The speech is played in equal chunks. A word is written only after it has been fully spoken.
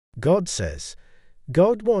God says,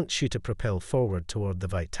 God wants you to propel forward toward the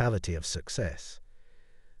vitality of success.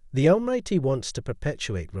 The Almighty wants to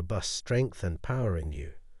perpetuate robust strength and power in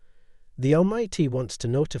you. The Almighty wants to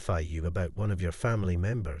notify you about one of your family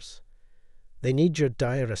members. They need your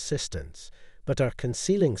dire assistance, but are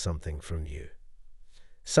concealing something from you.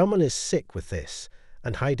 Someone is sick with this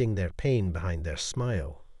and hiding their pain behind their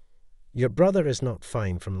smile. Your brother is not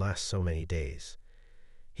fine from last so many days.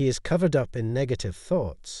 He is covered up in negative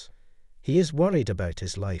thoughts. He is worried about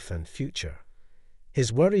his life and future.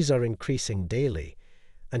 His worries are increasing daily,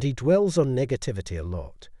 and he dwells on negativity a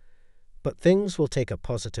lot. But things will take a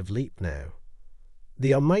positive leap now.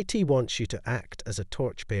 The Almighty wants you to act as a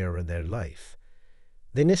torchbearer in their life.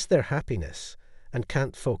 They miss their happiness and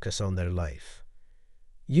can't focus on their life.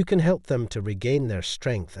 You can help them to regain their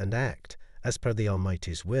strength and act as per the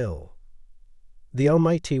Almighty's will. The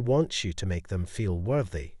Almighty wants you to make them feel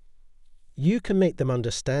worthy. You can make them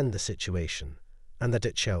understand the situation and that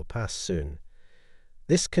it shall pass soon.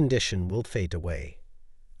 This condition will fade away,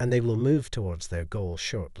 and they will move towards their goal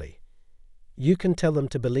shortly. You can tell them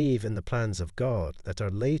to believe in the plans of God that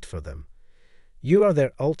are laid for them. You are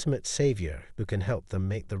their ultimate savior who can help them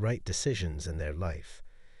make the right decisions in their life.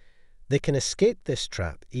 They can escape this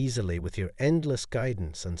trap easily with your endless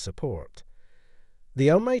guidance and support.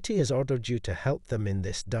 The Almighty has ordered you to help them in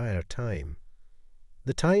this dire time.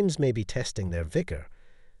 The times may be testing their vigor,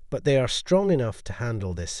 but they are strong enough to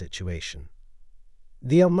handle this situation.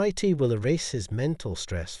 The Almighty will erase his mental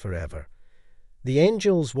stress forever. The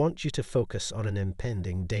angels want you to focus on an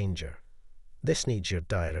impending danger. This needs your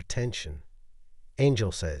dire attention.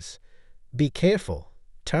 Angel says, "Be careful.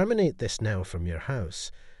 Terminate this now from your house,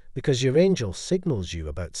 because your angel signals you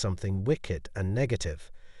about something wicked and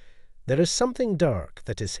negative. There is something dark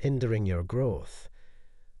that is hindering your growth.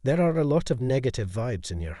 There are a lot of negative vibes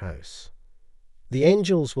in your house. The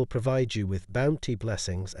angels will provide you with bounty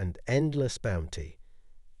blessings and endless bounty.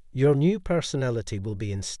 Your new personality will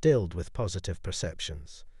be instilled with positive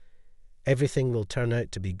perceptions. Everything will turn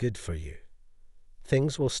out to be good for you.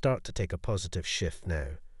 Things will start to take a positive shift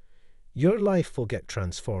now. Your life will get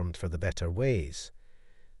transformed for the better ways.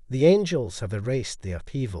 The angels have erased the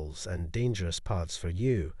upheavals and dangerous paths for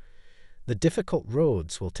you. The difficult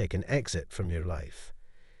roads will take an exit from your life.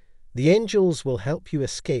 The angels will help you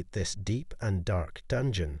escape this deep and dark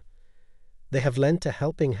dungeon. They have lent a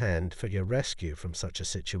helping hand for your rescue from such a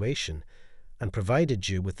situation and provided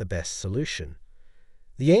you with the best solution.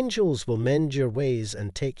 The angels will mend your ways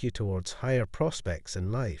and take you towards higher prospects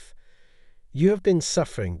in life. You have been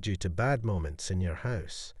suffering due to bad moments in your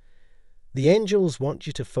house. The angels want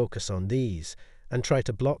you to focus on these and try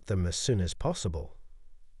to block them as soon as possible.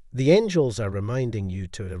 The angels are reminding you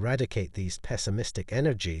to eradicate these pessimistic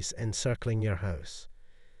energies encircling your house.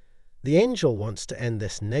 The angel wants to end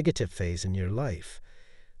this negative phase in your life.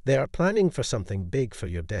 They are planning for something big for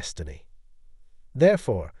your destiny.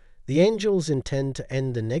 Therefore, the angels intend to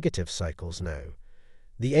end the negative cycles now.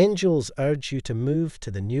 The angels urge you to move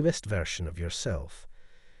to the newest version of yourself.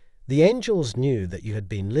 The angels knew that you had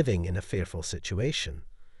been living in a fearful situation.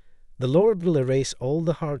 The Lord will erase all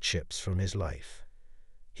the hardships from his life.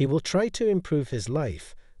 He will try to improve his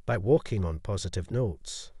life by walking on positive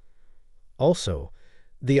notes. Also,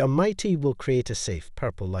 the Almighty will create a safe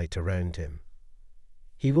purple light around him.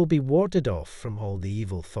 He will be warded off from all the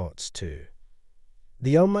evil thoughts too.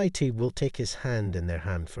 The Almighty will take his hand in their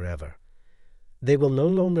hand forever. They will no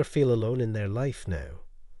longer feel alone in their life now.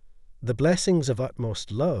 The blessings of utmost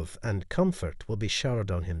love and comfort will be showered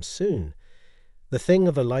on him soon. The thing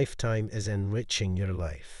of a lifetime is enriching your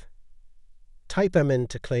life. Type Amen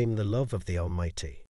to claim the love of the Almighty.